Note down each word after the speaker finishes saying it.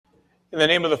In the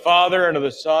name of the Father, and of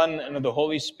the Son, and of the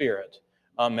Holy Spirit.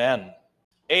 Amen.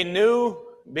 A new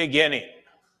beginning.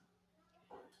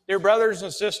 Dear brothers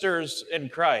and sisters in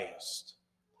Christ,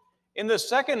 in the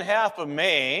second half of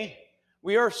May,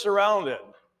 we are surrounded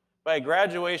by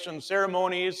graduation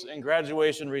ceremonies and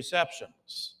graduation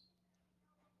receptions.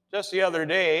 Just the other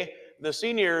day, the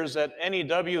seniors at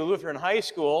NEW Lutheran High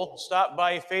School stopped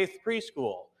by Faith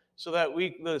Preschool so that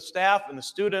the staff and the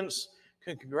students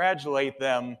could congratulate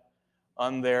them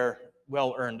on their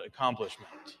well-earned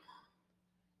accomplishment.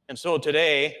 And so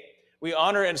today, we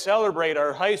honor and celebrate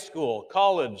our high school,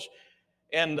 college,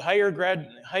 and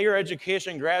higher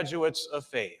education graduates of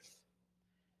faith.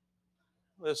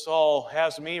 This all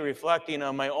has me reflecting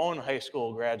on my own high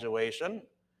school graduation,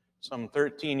 some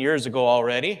 13 years ago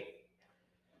already.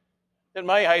 At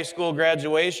my high school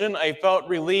graduation, I felt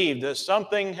relieved that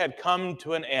something had come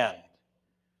to an end.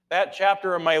 That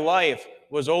chapter of my life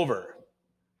was over.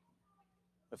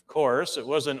 Of course, it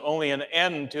wasn't only an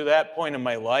end to that point in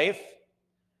my life,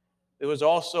 it was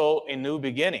also a new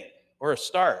beginning, or a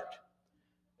start,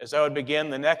 as I would begin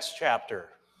the next chapter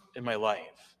in my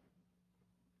life.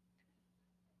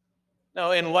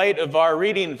 Now, in light of our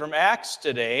reading from Acts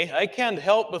today, I can't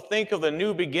help but think of the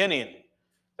new beginning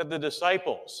that the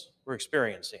disciples were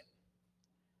experiencing.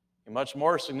 A much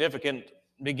more significant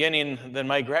beginning than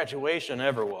my graduation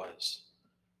ever was.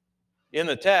 In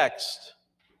the text,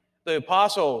 the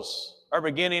apostles are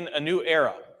beginning a new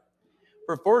era.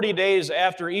 For 40 days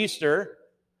after Easter,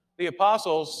 the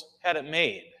apostles had it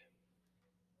made.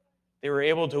 They were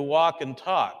able to walk and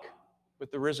talk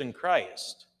with the risen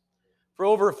Christ. For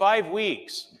over 5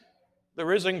 weeks, the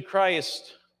risen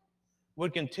Christ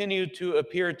would continue to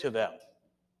appear to them,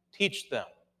 teach them,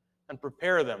 and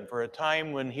prepare them for a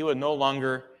time when he would no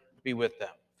longer be with them,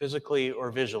 physically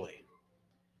or visually.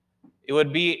 It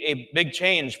would be a big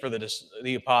change for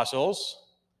the apostles,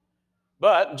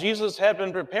 but Jesus had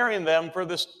been preparing them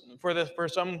for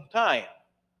some time,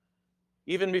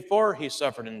 even before he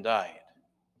suffered and died.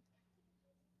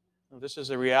 This is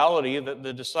a reality that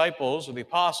the disciples, or the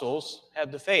apostles,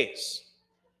 had to face.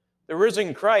 The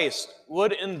risen Christ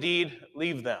would indeed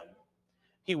leave them.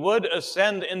 He would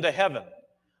ascend into heaven,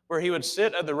 where he would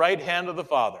sit at the right hand of the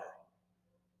Father.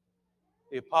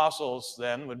 The apostles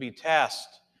then would be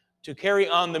tasked to carry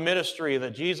on the ministry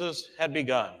that Jesus had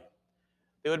begun.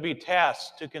 They would be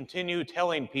tasked to continue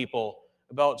telling people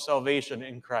about salvation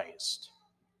in Christ.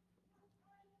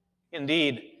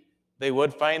 Indeed, they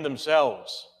would find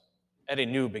themselves at a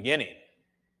new beginning.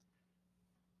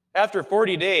 After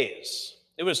 40 days,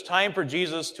 it was time for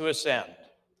Jesus to ascend,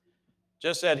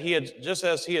 just as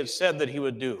he had said that he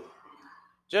would do,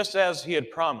 just as he had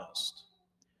promised,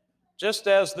 just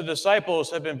as the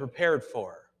disciples had been prepared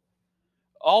for.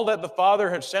 All that the Father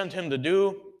had sent him to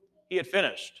do, he had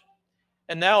finished.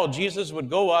 And now Jesus would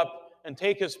go up and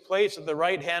take his place at the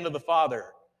right hand of the Father,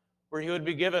 where he would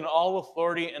be given all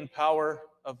authority and power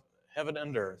of heaven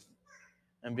and earth,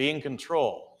 and be in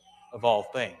control of all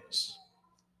things.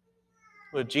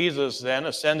 With Jesus then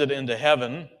ascended into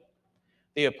heaven,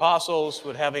 the apostles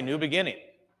would have a new beginning.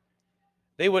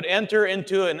 They would enter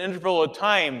into an interval of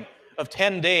time of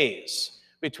 10 days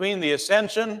between the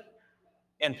ascension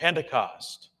and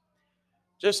Pentecost.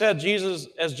 Just as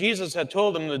Jesus had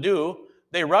told them to do,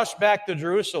 they rushed back to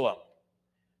Jerusalem,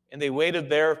 and they waited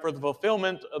there for the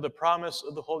fulfillment of the promise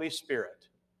of the Holy Spirit,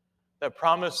 that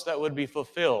promise that would be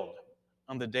fulfilled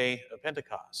on the day of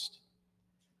Pentecost.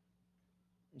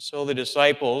 And so the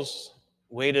disciples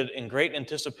waited in great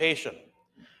anticipation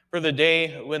for the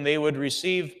day when they would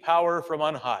receive power from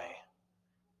on high,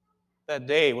 that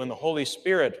day when the Holy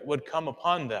Spirit would come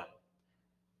upon them.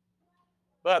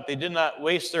 But they did not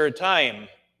waste their time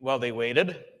while they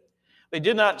waited. They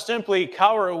did not simply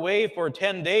cower away for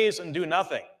 10 days and do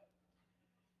nothing.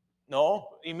 No,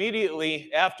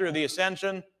 immediately after the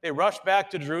ascension, they rushed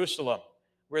back to Jerusalem,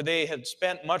 where they had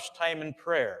spent much time in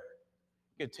prayer,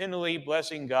 continually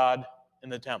blessing God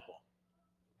in the temple.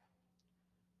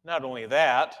 Not only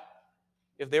that,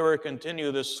 if they were to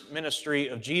continue this ministry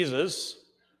of Jesus,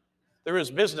 there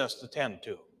was business to tend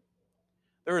to.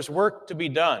 There was work to be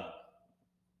done.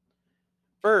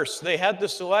 First, they had to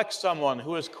select someone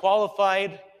who was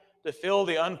qualified to fill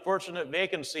the unfortunate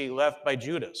vacancy left by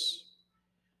Judas.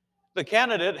 The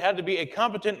candidate had to be a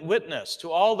competent witness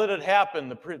to all that had happened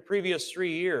the previous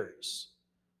 3 years,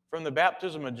 from the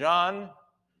baptism of John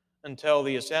until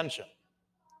the ascension.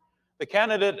 The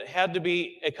candidate had to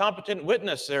be a competent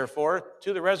witness, therefore,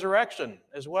 to the resurrection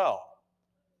as well.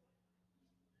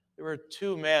 There were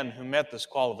 2 men who met this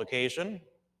qualification,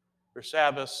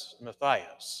 Barsabbas and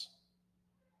Matthias.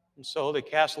 And so they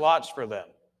cast lots for them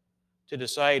to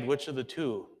decide which of the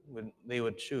two they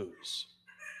would choose.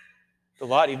 The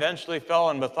lot eventually fell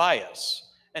on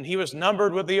Matthias, and he was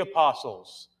numbered with the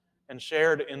apostles and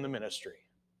shared in the ministry.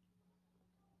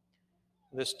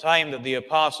 This time that the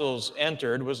apostles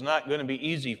entered was not going to be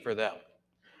easy for them.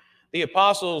 The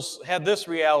apostles had this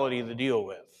reality to deal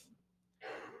with.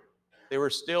 They were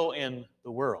still in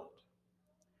the world.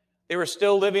 They were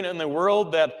still living in the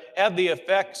world that had the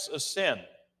effects of sin.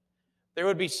 There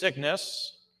would be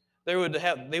sickness. They would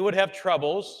have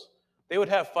troubles. They would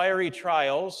have fiery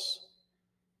trials.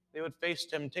 They would face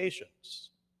temptations.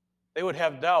 They would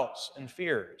have doubts and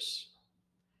fears.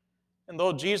 And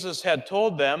though Jesus had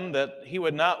told them that he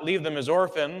would not leave them as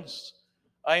orphans,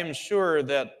 I am sure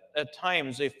that at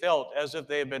times they felt as if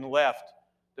they had been left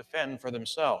to fend for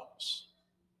themselves.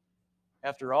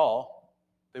 After all,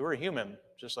 they were human,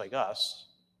 just like us.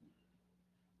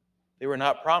 They were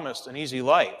not promised an easy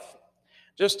life.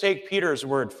 Just take Peter's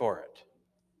word for it.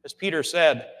 As Peter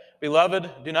said,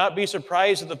 "Beloved, do not be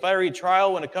surprised at the fiery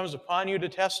trial when it comes upon you to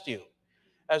test you,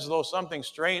 as though something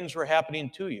strange were happening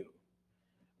to you.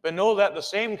 But know that the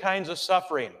same kinds of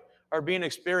suffering are being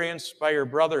experienced by your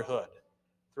brotherhood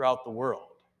throughout the world."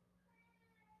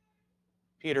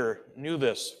 Peter knew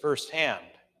this firsthand.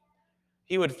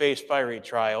 He would face fiery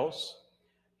trials.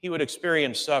 He would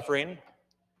experience suffering.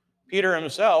 Peter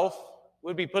himself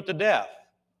would be put to death.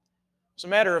 As a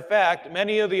matter of fact,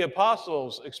 many of the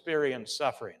apostles experienced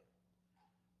suffering.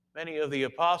 Many of the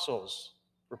apostles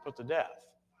were put to death.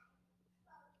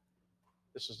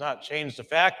 This does not change the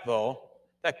fact, though,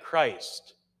 that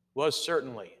Christ was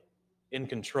certainly in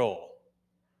control.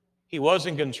 He was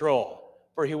in control,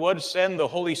 for he would send the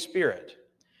Holy Spirit.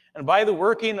 And by the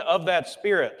working of that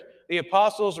Spirit, the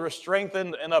apostles were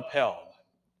strengthened and upheld,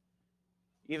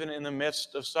 even in the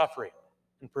midst of suffering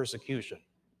and persecution.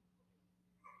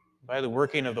 By the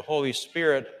working of the Holy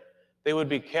Spirit, they would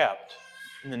be kept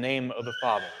in the name of the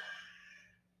Father.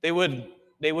 They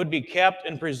would be kept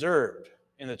and preserved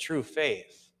in the true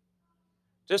faith.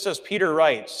 Just as Peter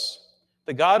writes,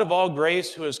 "The God of all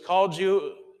grace, who has called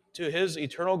you to his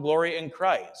eternal glory in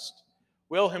Christ,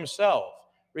 will himself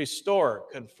restore,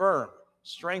 confirm,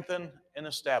 strengthen, and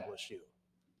establish you."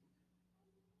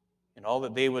 In all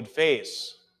that they would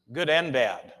face, good and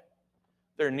bad,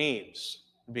 their needs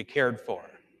would be cared for,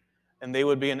 and they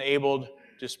would be enabled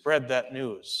to spread that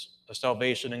news of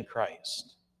salvation in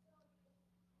Christ.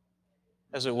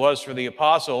 As it was for the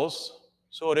apostles,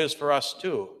 so it is for us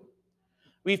too.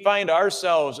 We find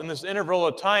ourselves in this interval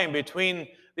of time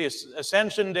between the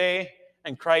Ascension Day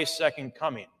and Christ's second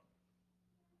coming.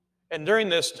 And during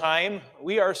this time,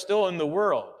 we are still in the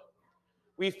world.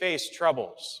 We face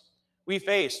troubles. We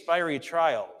face fiery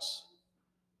trials.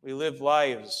 We live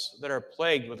lives that are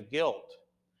plagued with guilt.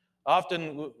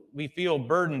 Often we feel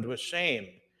burdened with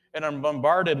shame and are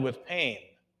bombarded with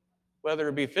pain, whether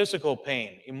it be physical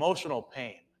pain, emotional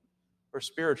pain, or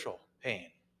spiritual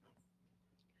pain.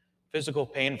 Physical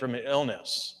pain from an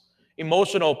illness,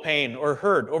 emotional pain or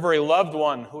hurt over a loved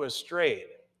one who has strayed,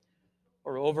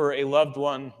 or over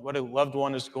what a loved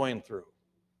one is going through.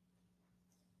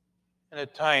 And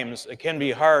at times, it can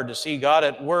be hard to see God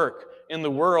at work in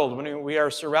the world when we are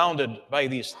surrounded by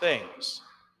these things.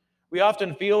 We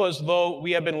often feel as though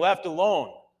we have been left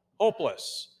alone,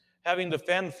 hopeless, having to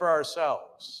fend for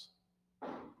ourselves.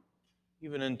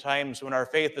 Even in times when our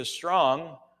faith is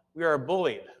strong, we are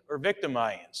bullied or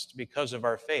victimized because of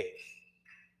our faith.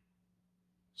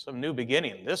 Some new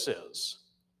beginning this is.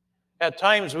 At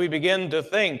times we begin to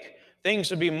think things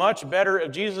would be much better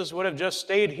if Jesus would have just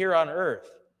stayed here on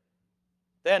earth.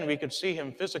 Then we could see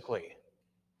him physically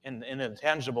in a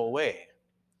tangible way.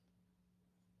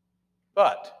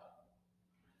 But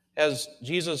as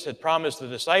Jesus had promised the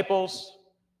disciples,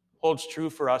 holds true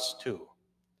for us too.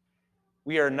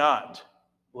 We are not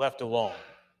left alone.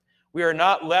 We are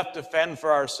not left to fend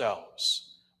for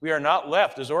ourselves. We are not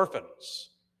left as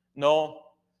orphans.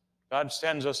 No, God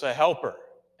sends us a helper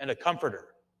and a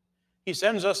comforter. He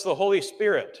sends us the Holy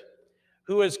Spirit,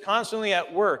 who is constantly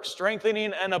at work,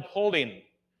 strengthening and upholding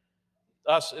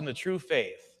us in the true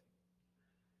faith.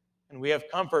 And we have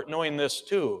comfort knowing this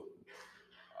too.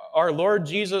 Our Lord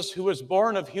Jesus, who was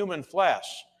born of human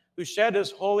flesh, who shed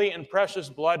his holy and precious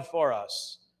blood for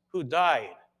us, who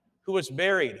died, who was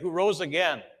buried, who rose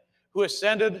again, who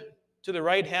ascended to the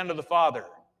right hand of the Father,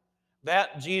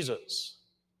 that Jesus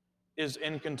is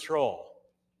in control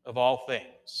of all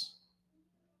things.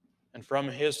 And from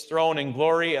his throne in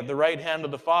glory at the right hand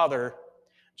of the Father,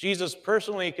 Jesus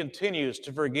personally continues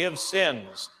to forgive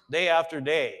sins day after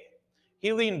day,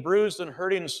 healing bruised and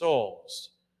hurting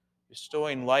souls,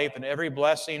 bestowing life and every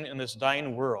blessing in this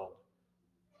dying world,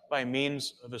 by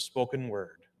means of his spoken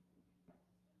word.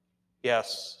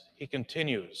 Yes, he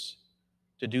continues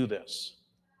to do this.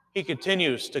 He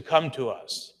continues to come to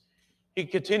us. He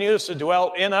continues to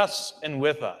dwell in us and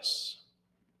with us.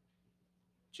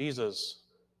 Jesus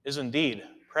is indeed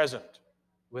present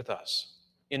with us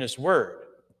in his word,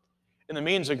 in the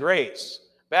means of grace,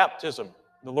 baptism,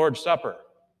 the Lord's Supper.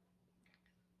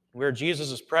 Where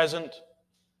Jesus is present,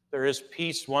 there is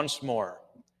peace once more,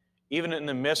 even in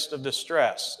the midst of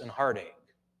distress and heartache.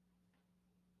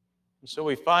 And so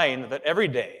we find that every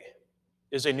day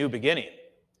is a new beginning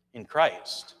in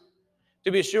Christ.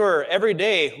 To be sure, every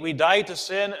day we die to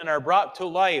sin and are brought to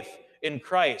life in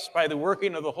Christ by the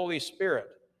working of the Holy Spirit.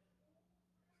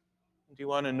 Do you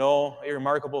want to know a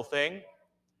remarkable thing?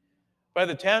 By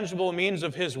the tangible means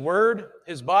of his word,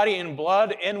 his body and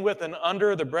blood, in with and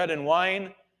under the bread and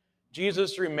wine,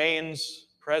 Jesus remains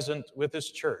present with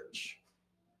his church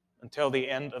until the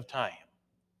end of time.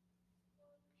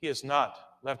 He has not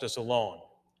left us alone.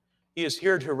 He is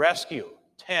here to rescue,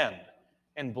 tend,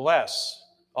 and bless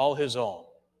all his own.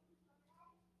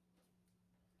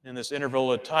 In this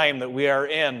interval of time that we are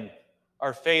in,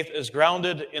 our faith is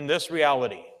grounded in this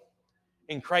reality,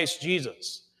 in Christ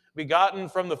Jesus, begotten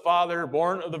from the Father,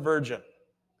 born of the Virgin,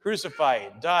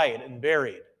 crucified, died, and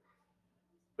buried.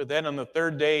 But then on the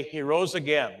third day, he rose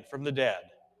again from the dead,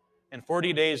 and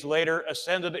 40 days later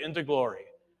ascended into glory,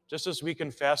 just as we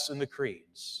confess in the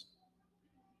creeds.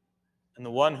 And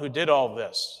the one who did all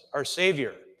this, our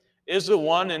Savior, is the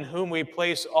one in whom we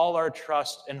place all our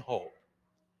trust and hope.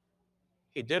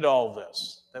 He did all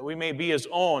this, that we may be his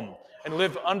own and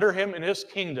live under him in his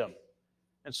kingdom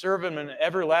and serve him in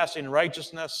everlasting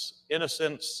righteousness,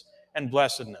 innocence, and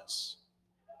blessedness,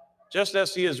 just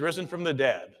as he is risen from the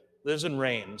dead, lives and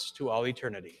reigns to all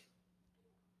eternity.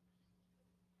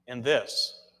 And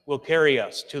this will carry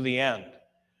us to the end,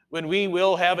 when we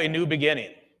will have a new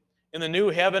beginning, in the new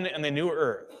heaven and the new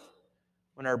earth,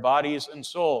 when our bodies and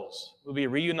souls will be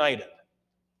reunited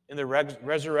in the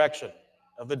resurrection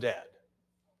of the dead.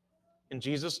 In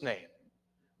Jesus' name,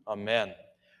 amen.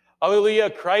 Hallelujah,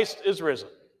 Christ is risen.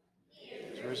 He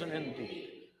is risen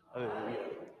indeed. Hallelujah.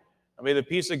 And may the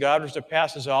peace of God which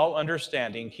surpasses all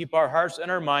understanding keep our hearts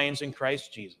and our minds in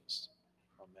Christ Jesus.